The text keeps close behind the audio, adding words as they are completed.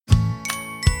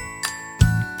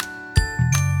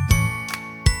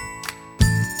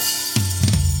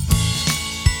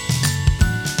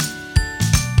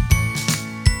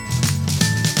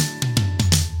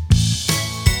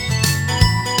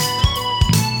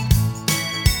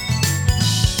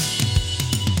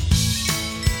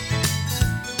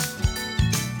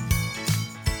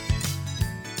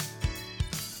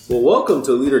Well, welcome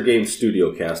to Leader Games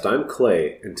Studio Cast. I'm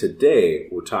Clay, and today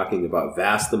we're talking about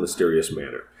Vast the Mysterious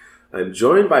Manor. I'm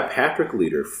joined by Patrick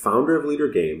Leader, founder of Leader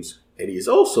Games, and he's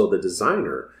also the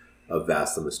designer of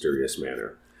Vast the Mysterious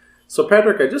Manor. So,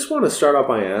 Patrick, I just want to start out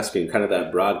by asking kind of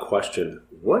that broad question,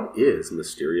 what is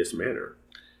Mysterious Manor?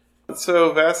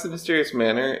 So, Vast the Mysterious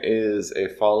Manor is a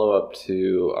follow-up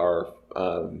to our,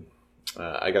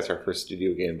 our first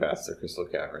studio game, Vast the Crystal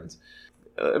Caverns.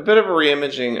 A bit of a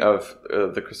reimaging of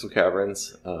the Crystal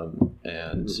Caverns,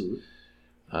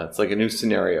 it's like a new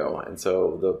scenario. And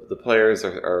so the players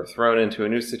are thrown into a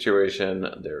new situation.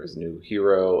 There's a new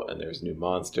hero, and there's a new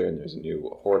monster, and there's a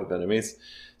new horde of enemies.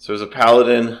 So there's a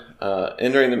paladin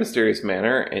entering the Mysterious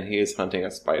Manor, and he is hunting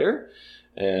a spider.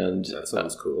 And that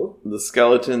sounds cool. The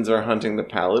skeletons are hunting the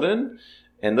paladin,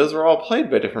 and those are all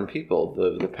played by different people.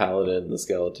 The paladin, the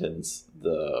skeletons,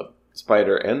 the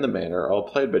spider, and the manor are all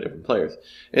played by different players.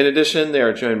 In addition, they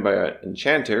are joined by an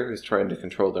enchanter who's trying to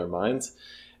control their minds.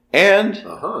 And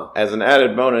as an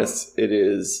added bonus, it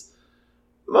is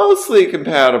mostly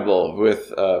compatible with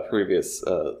the previous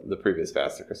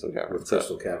Vast the Crystal Caverns.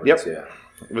 Crystal Caverns, yep. Yeah.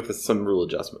 With some rule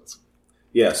adjustments.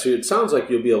 Yeah, so it sounds like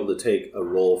you'll be able to take a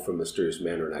role from Mysterious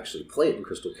Manor and actually play it in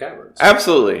Crystal Caverns.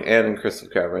 Absolutely, and in Crystal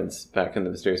Caverns, back in the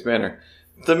Mysterious Manor.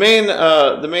 The main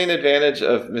advantage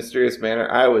of Mysterious Manor,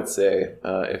 I would say,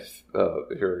 if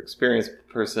you're an experienced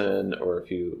person, or if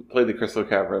you played the Crystal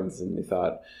Caverns and you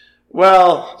thought,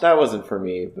 well, that wasn't for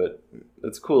me, but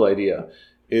it's a cool idea,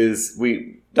 is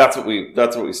that's what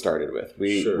we started with.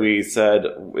 We said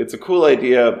it's a cool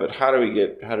idea, but how do we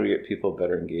get people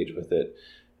better engaged with it?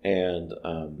 And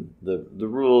the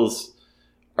rules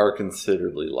are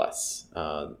considerably less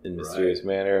in Mysterious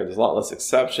Manor. There's a lot less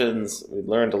exceptions. We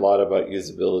learned a lot about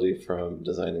usability from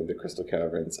designing the Crystal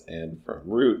Caverns and from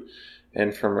Root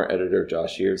and from our editor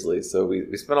Josh Yearsley. So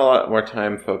we spent a lot more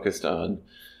time focused on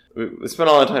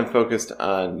usability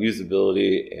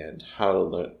and how to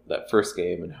learn that first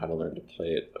game and how to learn to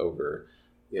play it over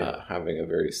having a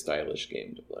very stylish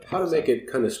game to play. How to make it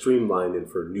kind of streamlined and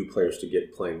for new players to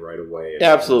get playing right away and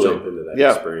absolutely jump into that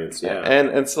experience. Yeah.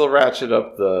 And still ratchet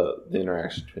up the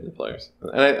interaction between the players.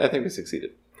 And I think we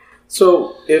succeeded.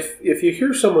 So if you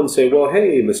hear someone say, well,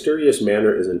 hey, Mysterious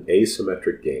Manor is an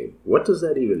asymmetric game, what does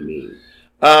that even mean?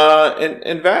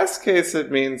 In Vast's case,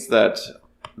 it means that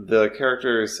the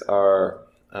characters are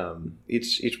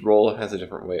each role has a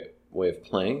different way of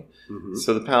playing. Mm-hmm.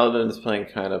 So the paladin is playing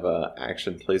kind of a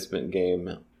action placement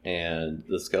game, and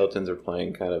the skeletons are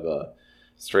playing kind of a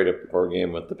straight up war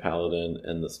game with the paladin,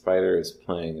 and the spider is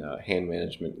playing a hand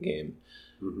management game.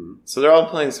 Mm-hmm. So they're all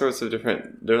playing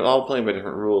they're all playing by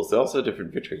different rules. They also have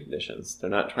different victory conditions. They're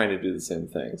not trying to do the same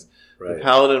things. Right. The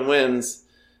paladin wins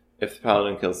if the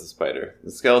paladin kills the spider.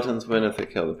 The skeletons win if they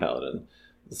kill the paladin.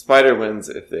 The spider wins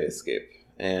if they escape.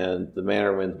 And the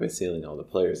manor wins by sealing all the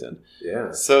players in.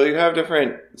 Yeah. So you have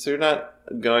so you're not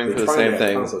going for the same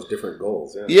things. Those different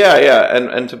goals. Yeah.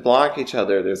 And to block each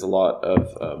other, there's a lot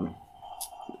of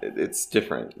it's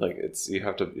different. Like you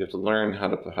have to learn how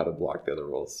to block the other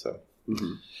roles. So.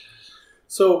 Mm-hmm.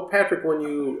 So Patrick,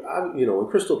 when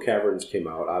Crystal Caverns came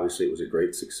out, obviously it was a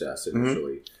great success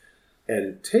initially. Mm-hmm.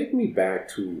 And take me back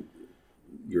to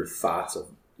your thoughts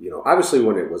of. Obviously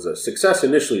when it was a success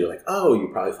initially, you're like, oh, you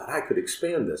probably thought I could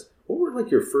expand this. What were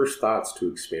like your first thoughts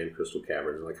to expand Crystal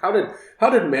Caverns? Like how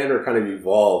did Manor kind of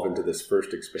evolve into this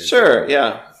first expansion? Sure,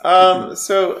 yeah.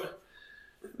 So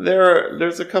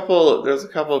there's a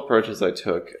couple approaches I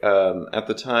took. At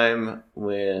the time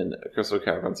when Crystal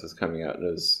Caverns was coming out and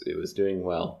it was doing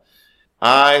well,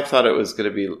 I thought it was going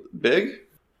to be big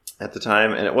at the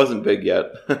time, and it wasn't big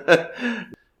yet.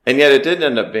 And yet it did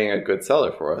end up being a good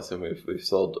seller for us, and we've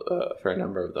sold a fair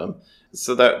number of them.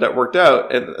 So that worked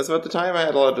out. And so at the time, I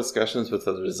had a lot of discussions with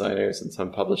other designers and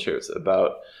some publishers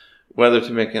about whether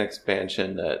to make an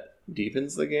expansion that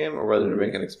deepens the game or whether to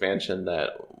make an expansion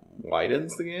that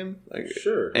widens the game.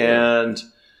 Sure. And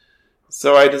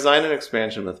so I designed an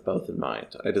expansion with both in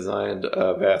mind. I designed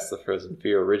Vast the Frozen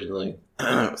Fear originally.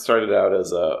 Started out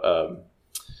as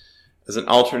an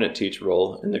alternate teach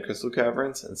role in the Crystal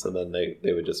Caverns, and so then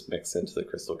they would just mix into the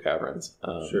Crystal Caverns.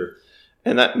 Sure.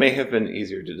 And that may have been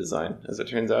easier to design, as it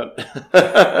turns out.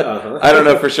 I don't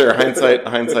know for sure.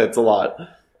 Hindsight's a lot.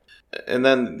 And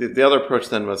then the other approach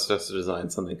then was just to design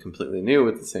something completely new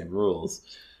with the same rules,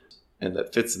 and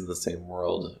that fits in the same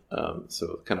world.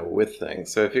 So kind of with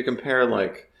things. So if you compare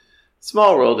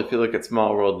Small World, if you look at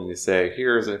Small World and you say,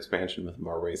 here's an expansion with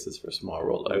more races for Small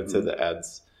World, I would say that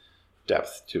adds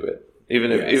depth to it.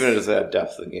 Even if it doesn't add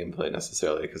depth to the gameplay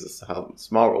necessarily, because it's how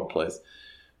Small World plays.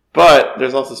 But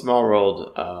there's also Small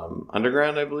World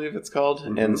Underground, I believe it's called,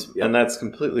 and that's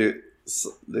completely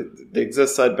they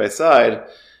exist side by side,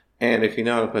 and if you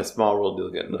know how to play small world,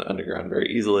 you'll get in the underground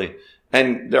very easily.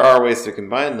 And there are ways to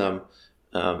combine them,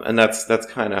 and that's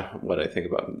kind of what I think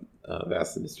about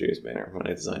Vast and Mysterious Manor when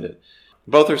I designed it.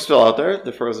 Both are still out there.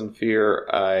 The Frozen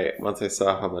Fear, once I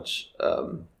saw how much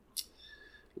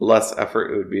less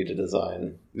effort it would be to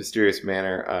design Mysterious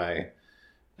Manor,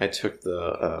 I took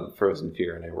the Frozen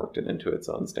Fear and I worked it into its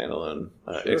own standalone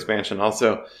expansion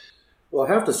also. Well,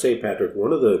 I have to say, Patrick,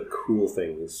 one of the cool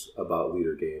things about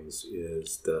Leader games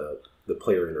is the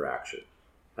player interaction.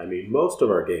 I mean, most of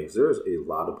our games, there's a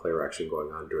lot of player action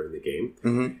going on during the game.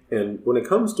 Mm-hmm. And when it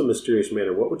comes to Mysterious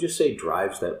Manor, what would you say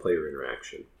drives that player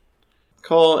interaction?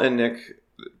 Cole and Nick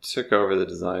took over the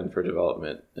design for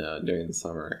development during the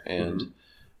summer. And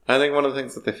I think one of the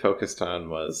things that they focused on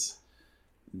was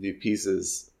the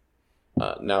pieces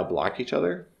now block each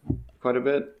other quite a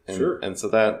bit. And, sure. And so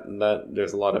that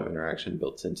there's a lot of interaction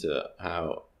built into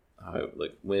how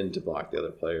like when to block the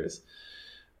other players.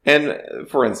 And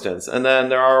for instance, and then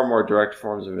there are more direct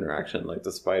forms of interaction, like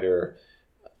the spider.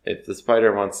 If the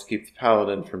spider wants to keep the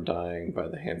paladin from dying by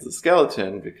the hands of the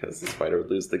skeleton, because the spider would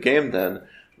lose the game, then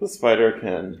the spider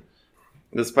can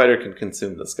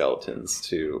consume the skeletons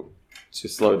to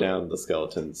slow down the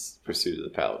skeleton's pursuit of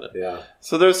the paladin. Yeah.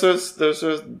 So there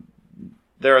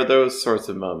are those sorts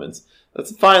of moments.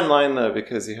 That's a fine line though,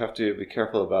 because you have to be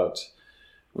careful about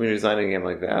when you're designing a game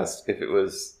like Vast. If it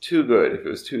was too good, if it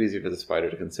was too easy for the spider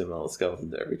to consume all the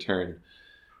skeletons at every turn,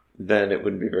 then it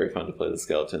wouldn't be very fun to play the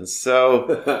skeletons.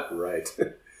 So right.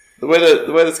 The way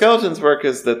the skeletons work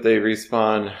is that they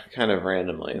respawn kind of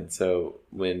randomly. And so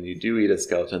when you do eat a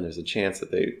skeleton, there's a chance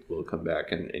that they will come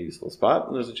back in a useful spot,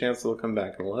 and there's a chance they'll come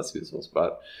back in a less useful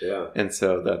spot. Yeah. And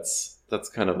so that's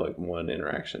kind of like one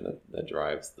interaction that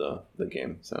drives the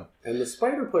game. So, and the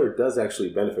spider player does actually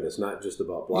benefit. It's not just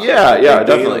about blocking. Yeah,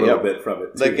 definitely. Gain a little bit from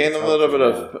it. They gain a little bit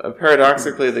of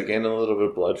paradoxically, they gain a little bit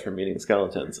of blood from eating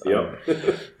skeletons. Yep.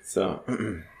 So,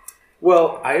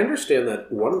 well, I understand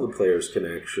that one of the players can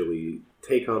actually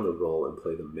take on the role and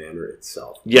play the manor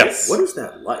itself. Yes. What is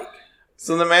that like?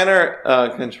 So the manor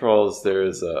controls,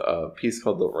 there's a piece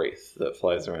called the Wraith that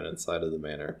flies around inside of the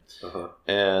manor. Uh-huh.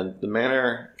 And the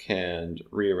manor can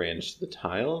rearrange the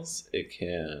tiles. It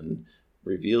can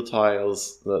reveal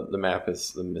tiles. The map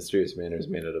is, the Mysterious Manor is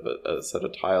made out of a set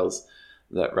of tiles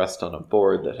that rest on a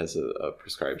board that has a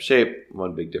prescribed shape.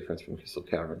 One big difference from Crystal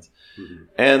Caverns. Mm-hmm.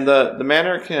 And the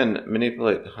manor can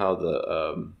manipulate how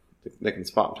they can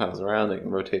swap tiles around. They can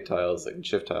rotate tiles. They can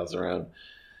shift tiles around.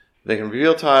 They can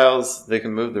reveal tiles. They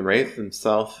can move the Wraith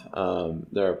themselves.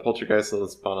 There are poltergeists that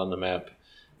spawn on the map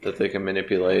that they can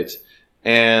manipulate.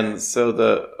 And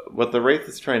so what the Wraith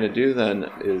is trying to do then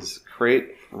is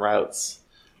create routes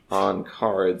on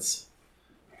cards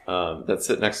that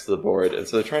sit next to the board. And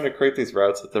so they're trying to create these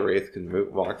routes that the Wraith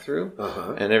can walk through.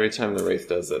 Uh-huh. And every time the Wraith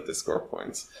does that, they score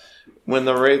points. When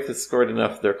the Wraith has scored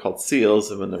enough, they're called seals.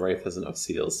 And when the Wraith has enough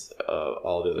seals,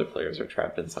 all the other players are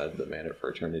trapped inside the manor for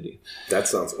eternity. That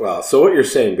sounds... Well, so what you're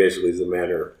saying basically is the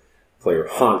manor player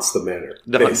haunts the manor.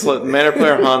 The manor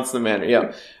player haunts the manor,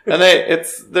 yeah. And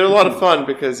they're a lot of fun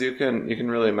because you can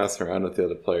really mess around with the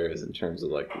other players in terms of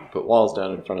like you put walls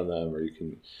down in front of them, or you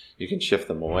can shift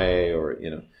them away, or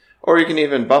you can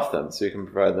even buff them, so you can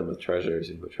provide them with treasures.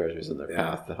 You can put treasures in their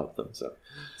path to help them.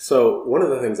 So one of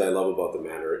the things I love about the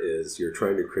manor is you're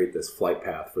trying to create this flight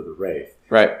path for the Wraith.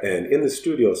 Right. And in the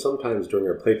studio, sometimes during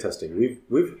our playtesting,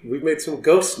 we've made some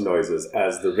ghost noises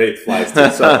as the Wraith flies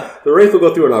through. So the Wraith will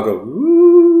go through and I'll go,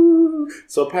 woo.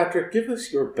 So Patrick, give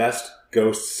us your best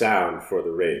ghost sound for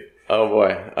the Wraith. Oh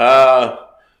boy.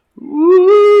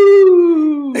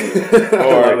 Woo.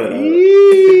 Or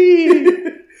ee.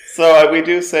 So we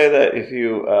do say that if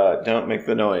you don't make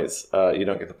the noise, you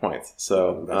don't get the points.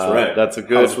 So that's right. That's a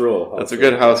good house rule. That's a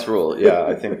good house rule. Yeah,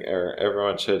 I think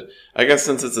everyone should. I guess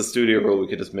since it's a studio rule, we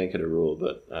could just make it a rule,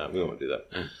 but we won't do that.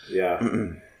 Yeah,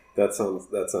 that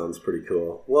sounds pretty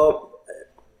cool. Well,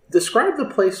 describe the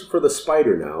place for the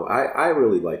spider now. I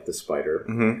really like the spider.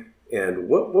 Mm-hmm. And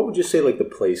what would you say like the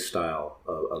play style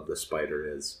of the spider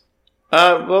is?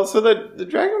 Well, so the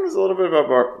dragon was a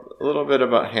little bit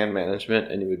about hand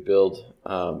management, and you would build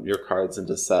your cards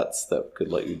into sets that could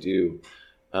let you do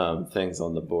things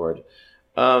on the board.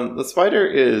 The spider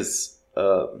is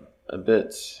a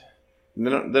bit. They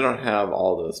don't have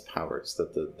all those powers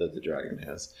that the dragon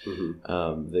has.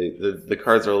 Mm-hmm. The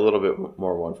cards are a little bit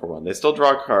more 1-for-1. They still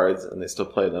draw cards and they still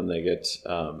play them. They get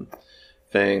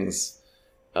fangs,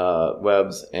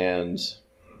 webs, and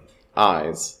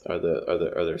eyes are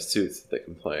their suits that they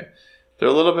can play. They're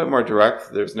a little bit more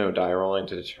direct. There's no die rolling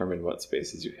to determine what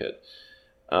spaces you hit.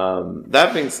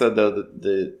 That being said, though,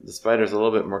 the spider's a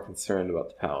little bit more concerned about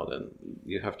the paladin.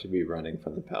 You have to be running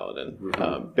from the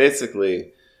paladin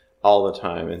basically all the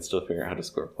time and still figure out how to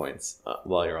score points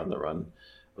while you're on the run.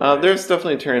 There's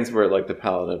definitely turns where like the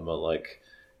paladin will like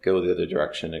go the other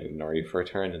direction and ignore you for a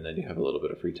turn, and then you have a little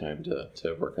bit of free time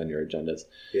to work on your agendas.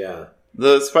 Yeah.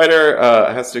 The spider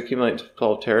has to accumulate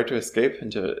 12 terror to escape,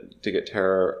 and to get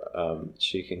terror,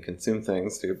 she can consume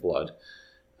things to get blood,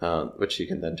 which she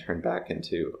can then turn back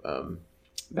into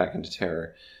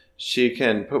terror. She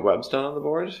can put webs down on the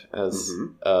board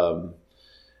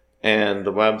and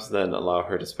the webs then allow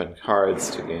her to spend cards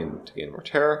to gain more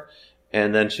terror.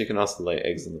 And then she can also lay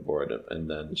eggs on the board, and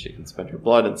then she can spend her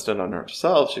blood instead on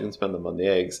herself. She can spend them on the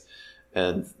eggs,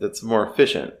 and that's more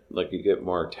efficient. Like you get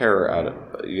more terror out of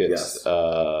it. You get,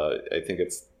 I think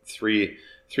it's three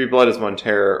blood is 1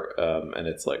 terror, and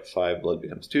it's like 5 blood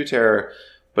becomes 2 terror.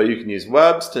 But you can use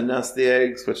webs to nest the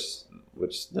eggs,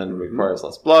 which then requires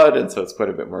less blood, and so it's quite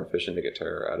a bit more efficient to get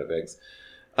terror out of eggs.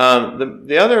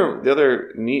 The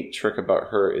other neat trick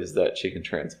about her is that she can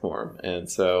transform, and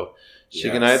so she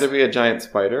can either be a giant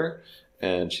spider,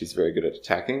 and she's very good at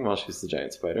attacking while she's the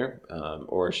giant spider,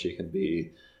 or she can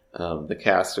be the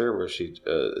caster, where she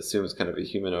assumes kind of a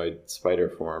humanoid spider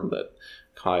form that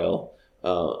Kyle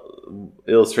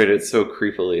illustrated so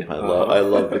creepily. I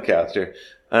love the caster.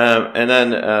 And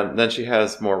then she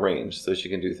has more range, so she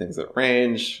can do things at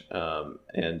range,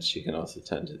 and she can also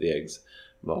tend to the eggs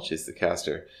while she's the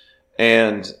caster,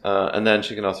 and then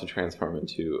she can also transform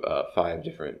into 5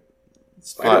 different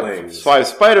spiderlings. 5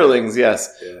 spiderlings,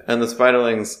 yes. Yeah. And the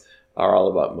spiderlings are all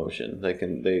about motion. They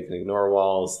can ignore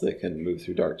walls. They can move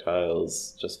through dark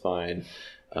tiles just fine.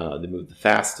 They move the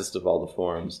fastest of all the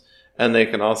forms. And they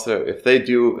can also, if they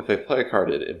play a card,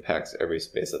 it impacts every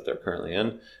space that they're currently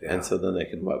in. Yeah. And so then they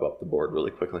can web up the board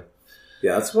really quickly.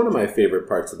 Yeah, that's one of my favorite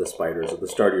parts of the spiders. At the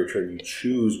start of your turn, you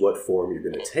choose what form you're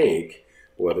going to take,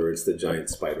 whether it's the giant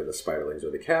spider, the spiderlings,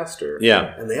 or the caster.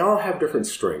 Yeah. And they all have different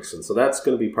strengths. And so that's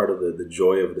going to be part of the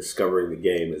joy of discovering the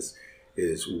game is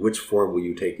which form will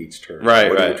you take each turn? Right,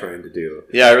 What are you trying to do?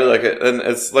 Yeah, I really like it. And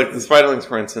it's like the spiderlings,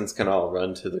 for instance, can all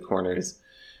run to the corners.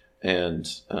 And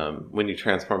when you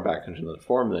transform back into the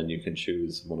form, then you can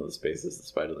choose one of the spaces the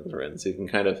spiderlings are in. So you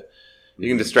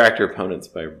can distract your opponents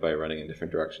by running in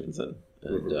different directions, and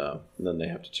then they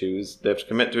have to choose. They have to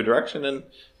commit to a direction, and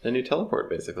then you teleport,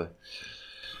 basically.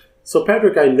 So,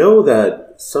 Patrick, I know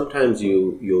that sometimes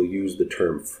you'll use the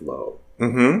term flow,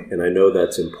 and I know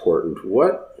that's important.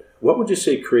 What would you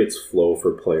say creates flow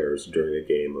for players during a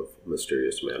game of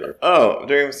Mysterious Manor? Oh,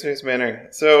 during Mysterious Manor.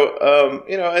 So,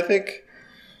 I think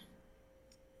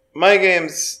my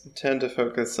games tend to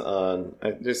focus on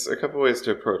there's a couple ways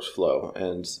to approach flow,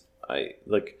 and I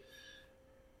like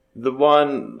the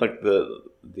one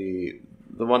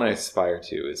the one I aspire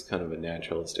to is kind of a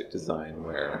naturalistic design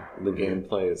where the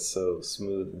gameplay is so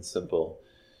smooth and simple.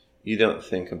 You don't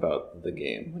think about the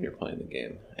game when you're playing the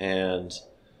game, and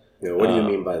what do you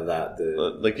mean by that?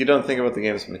 Like you don't think about the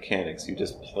game's mechanics. You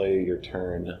just play your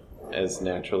turn as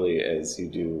naturally as you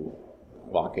do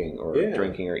walking or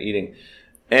drinking or eating.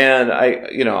 And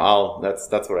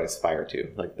that's what I aspire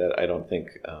to. Like that, I don't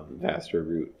think Vast or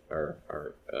Root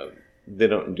are they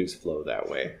don't induce flow that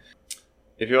way.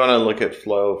 If you want to look at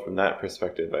flow from that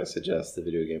perspective, I suggest the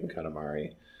video game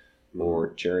Katamari,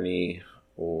 or Journey,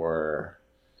 or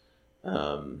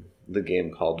the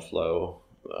game called Flow,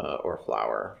 or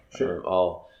Flower. Sure.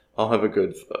 All have a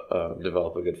good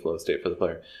develop a good flow state for the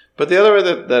player. But the other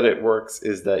way that it works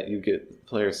is that you get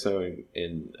players so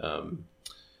in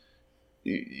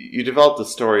you develop the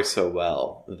story so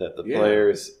well that the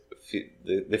players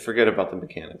they forget about the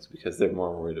mechanics because they're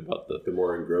more worried about they're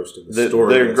more engrossed in the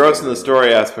story. They're engrossed in the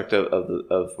story aspect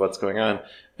of what's going on.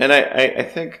 And I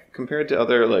think compared to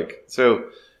other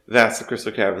Vast the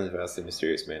Crystal Caverns, Vast the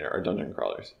Mysterious Manor are dungeon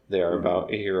crawlers. They are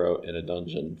about a hero in a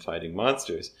dungeon fighting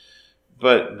monsters.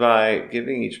 But by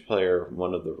giving each player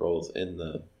one of the roles in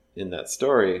that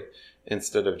story,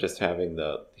 instead of just having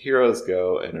the heroes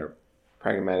go and are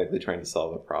pragmatically trying to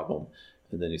solve a problem,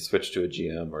 and then you switch to a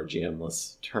GM or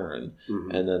GM-less turn,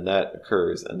 and then that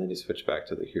occurs, and then you switch back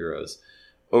to the heroes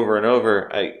over and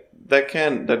over. That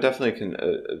definitely can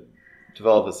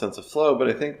develop a sense of flow, but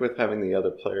I think with having the other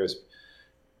players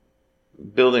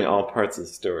building all parts of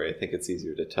the story, I think it's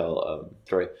easier to tell a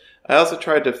story. I also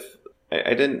tried to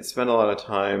I didn't spend a lot of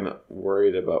time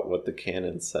worried about what the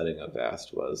canon setting of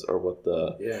Vast was, or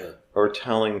or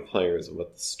telling players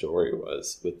what the story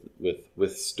was.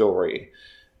 With story,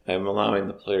 I'm allowing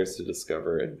the players to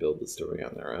discover and build the story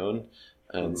on their own.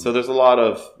 And so there's a lot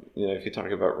of, if you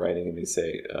talk about writing and you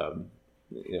say,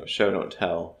 show don't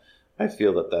tell, I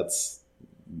feel that's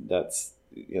that's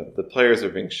the players are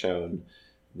being shown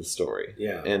the story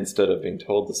instead of being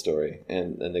told the story,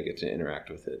 and they get to interact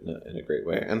with it in a great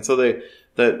way. And so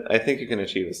I think you can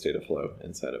achieve a state of flow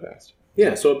inside of Vast.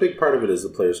 Yeah, so a big part of it is the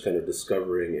players kind of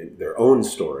discovering their own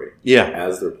story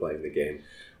as they're playing the game.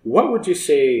 What would you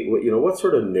say, what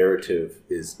sort of narrative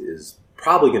is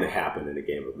probably going to happen in a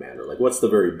game of Manor? Like, what's the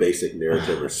very basic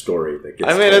narrative or story that gets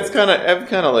told? I've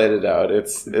kind of laid it out.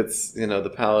 It's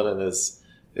the paladin is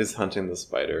hunting the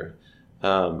spider.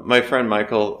 My friend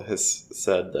Michael has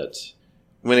said that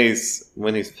when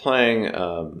he's playing,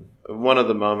 one of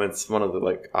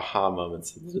the aha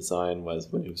moments of the design was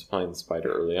when he was playing the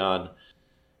spider early on.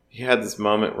 He had this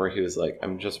moment where he was like,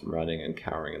 I'm just running and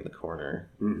cowering in the corner.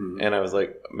 Mm-hmm. And I was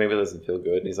like, maybe it doesn't feel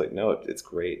good. And he's like, no, it's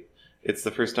great. It's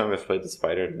the first time I've played the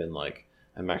spider and been like,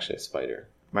 I'm actually a spider.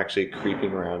 I'm actually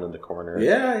creeping around in the corner,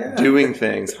 doing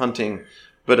things, hunting.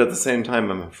 But at the same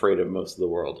time, I'm afraid of most of the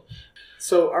world.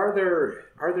 So are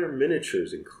there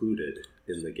miniatures included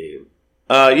in the game?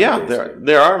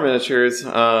 There are miniatures.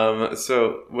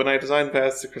 So when I designed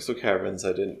Vast to Crystal Caverns,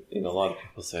 I didn't. A lot of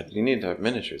people said you need to have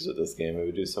miniatures with this game. It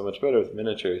would do so much better with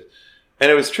miniatures,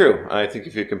 and it was true. I think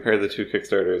if you compare the two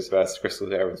Kickstarters, Vast to Crystal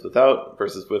Caverns without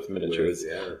versus with miniatures,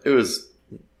 it was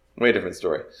a way different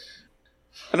story.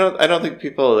 I don't think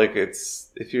people it's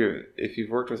if you've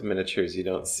worked with miniatures, you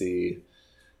don't see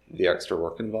the extra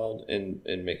work involved in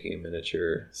making a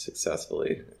miniature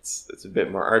successfully. It's a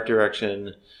bit more art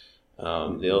direction.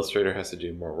 The illustrator has to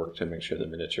do more work to make sure the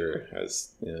miniature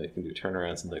has, you can do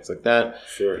turnarounds and things like that.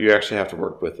 Sure. You actually have to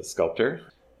work with a sculptor.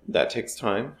 That takes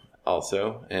time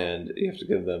also, and you have to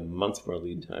give them months more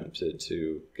lead time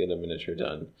to get a miniature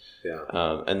done.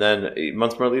 Yeah. And then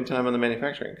months more lead time on the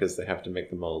manufacturing because they have to make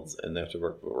the molds and they have to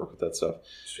work with that stuff.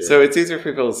 Sure. So it's easier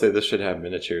for people to say this should have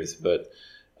miniatures, but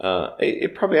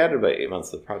it probably added about 8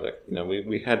 months to the project.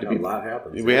 We had to be a lot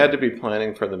happens. We had to be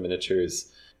planning for the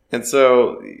miniatures. And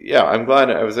so, I'm glad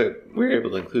we were able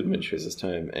to include miniatures this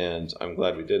time, and I'm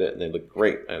glad we did it, and they look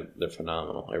great. They're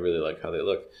phenomenal. I really like how they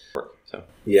look. So.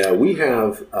 Yeah, we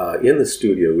have, in the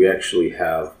studio, we actually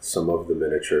have some of the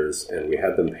miniatures, and we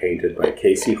had them painted by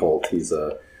Casey Holt. He's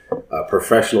a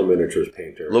professional miniatures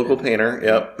painter. Local painter,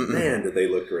 yep. Man, did they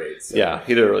look great. So, yeah,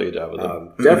 he did a really good job with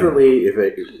them. Definitely,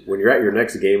 when you're at your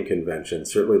next game convention,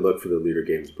 certainly look for the Leader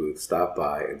Games booth. Stop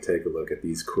by and take a look at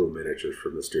these cool miniatures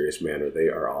from Mysterious Manor. They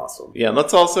are awesome. Yeah, and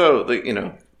let's also,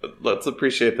 let's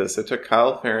appreciate this. It took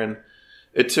Kyle Farron.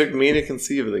 It took me to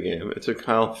conceive of the game. It took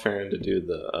Kyle Farron to do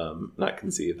not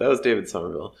conceive. That was David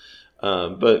Somerville.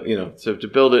 But to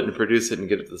build it and produce it and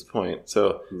get it to this point.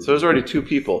 So there's already 2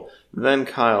 people. Then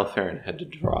Kyle Farron had to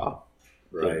draw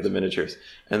the miniatures,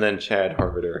 and then Chad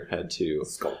Harbitter had to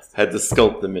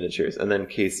sculpt the miniatures, and then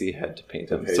Casey had to paint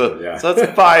them. So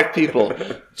that's 5 people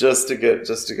just to get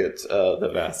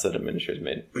the vast set of miniatures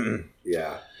made.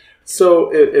 Yeah.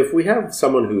 So if we have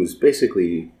someone who's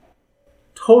basically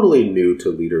totally new to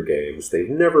Leader Games, they've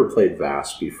never played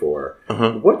Vast before,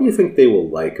 what do you think they will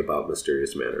like about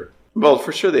Mysterious Manor? Well,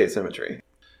 for sure the asymmetry.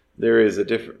 There is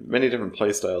many different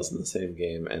play styles in the same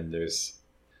game, and there's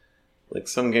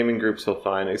some gaming groups will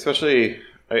find, especially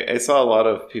I saw a lot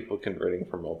of people converting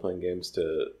from role-playing games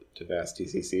to Vast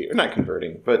TCC, or not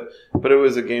converting, but it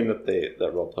was a game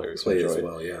that role players play enjoyed. As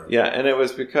well, yeah. Yeah, and it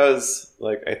was because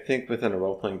I think within a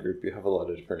role-playing group you have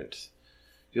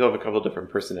you have a couple of different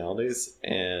personalities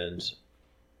and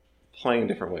playing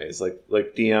different ways. Like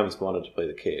DMs wanted to play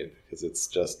the cave because it's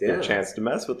just their chance to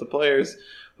mess with the players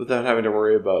without having to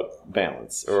worry about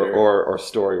balance or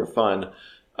story or fun.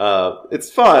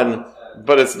 It's fun,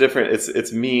 but it's different.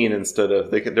 It's mean instead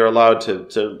of they're allowed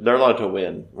to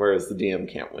win, whereas the DM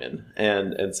can't win.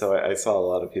 And so I saw a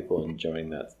lot of people enjoying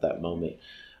that moment.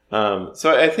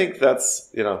 So I think that's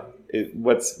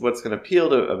what's going to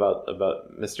appeal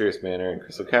about Mysterious Manor and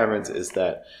Crystal Caverns is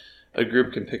that a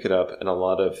group can pick it up and a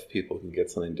lot of people can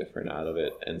get something different out of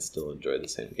it and still enjoy the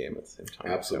same game at the same time.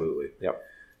 Absolutely. So,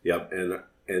 yep. And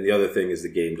the other thing is the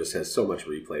game just has so much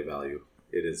replay value.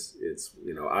 It's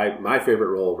my favorite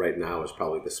role right now is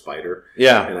probably the spider.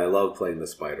 Yeah. And I love playing the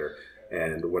spider.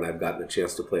 And when I've gotten a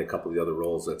chance to play a couple of the other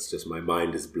roles, that's just my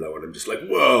mind is blown. I'm just like,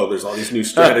 whoa, there's all these new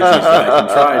strategies that I can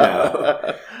try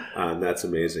now. And that's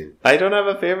amazing. I don't have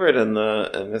a favorite in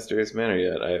Mysterious Manor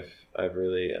yet. I've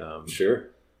really sure.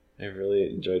 I've really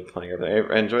enjoyed playing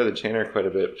everything. I enjoy the chainer quite a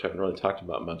bit, which I haven't really talked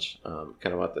about much. Kind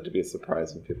of want that to be a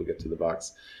surprise when people get to the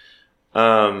box.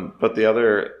 But the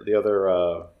other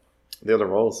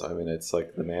roles, I mean, it's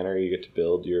like the manor. You get to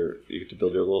build your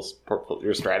little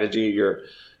your strategy, your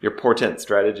portent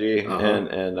strategy,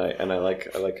 and I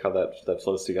like how that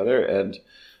flows together. And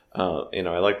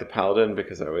I like the Paladin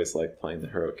because I always like playing the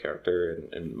heroic character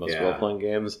in most role-playing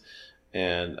games.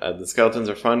 And the skeletons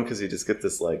are fun because you just get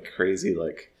this like crazy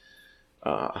like,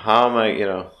 how am I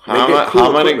gonna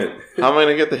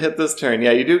get the hit this turn?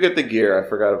 Yeah, you do get the gear. I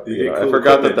forgot. I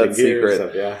forgot that's secret.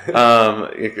 Stuff,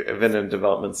 I've been in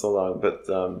development so long, but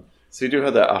so you do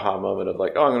have that aha moment of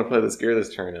like, oh, I'm gonna play this gear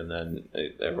this turn, and then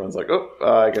everyone's like, oh,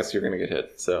 I guess you're gonna get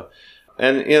hit. So,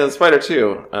 and the spider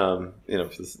too. For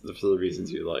the reasons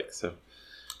you like. So.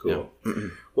 Cool. Yeah.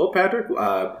 Well, Patrick,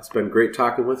 it's been great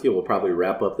talking with you. We'll probably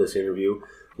wrap up this interview.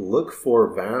 Look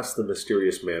for Vast the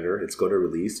Mysterious Manor. It's going to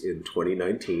release in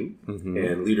 2019. Mm-hmm.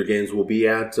 And Leader Games will be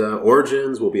at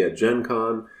Origins, we'll be at Gen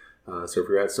Con. So if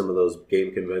you're at some of those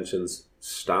game conventions,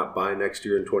 stop by next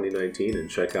year in 2019 and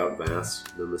check out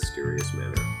Vast the Mysterious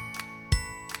Manor.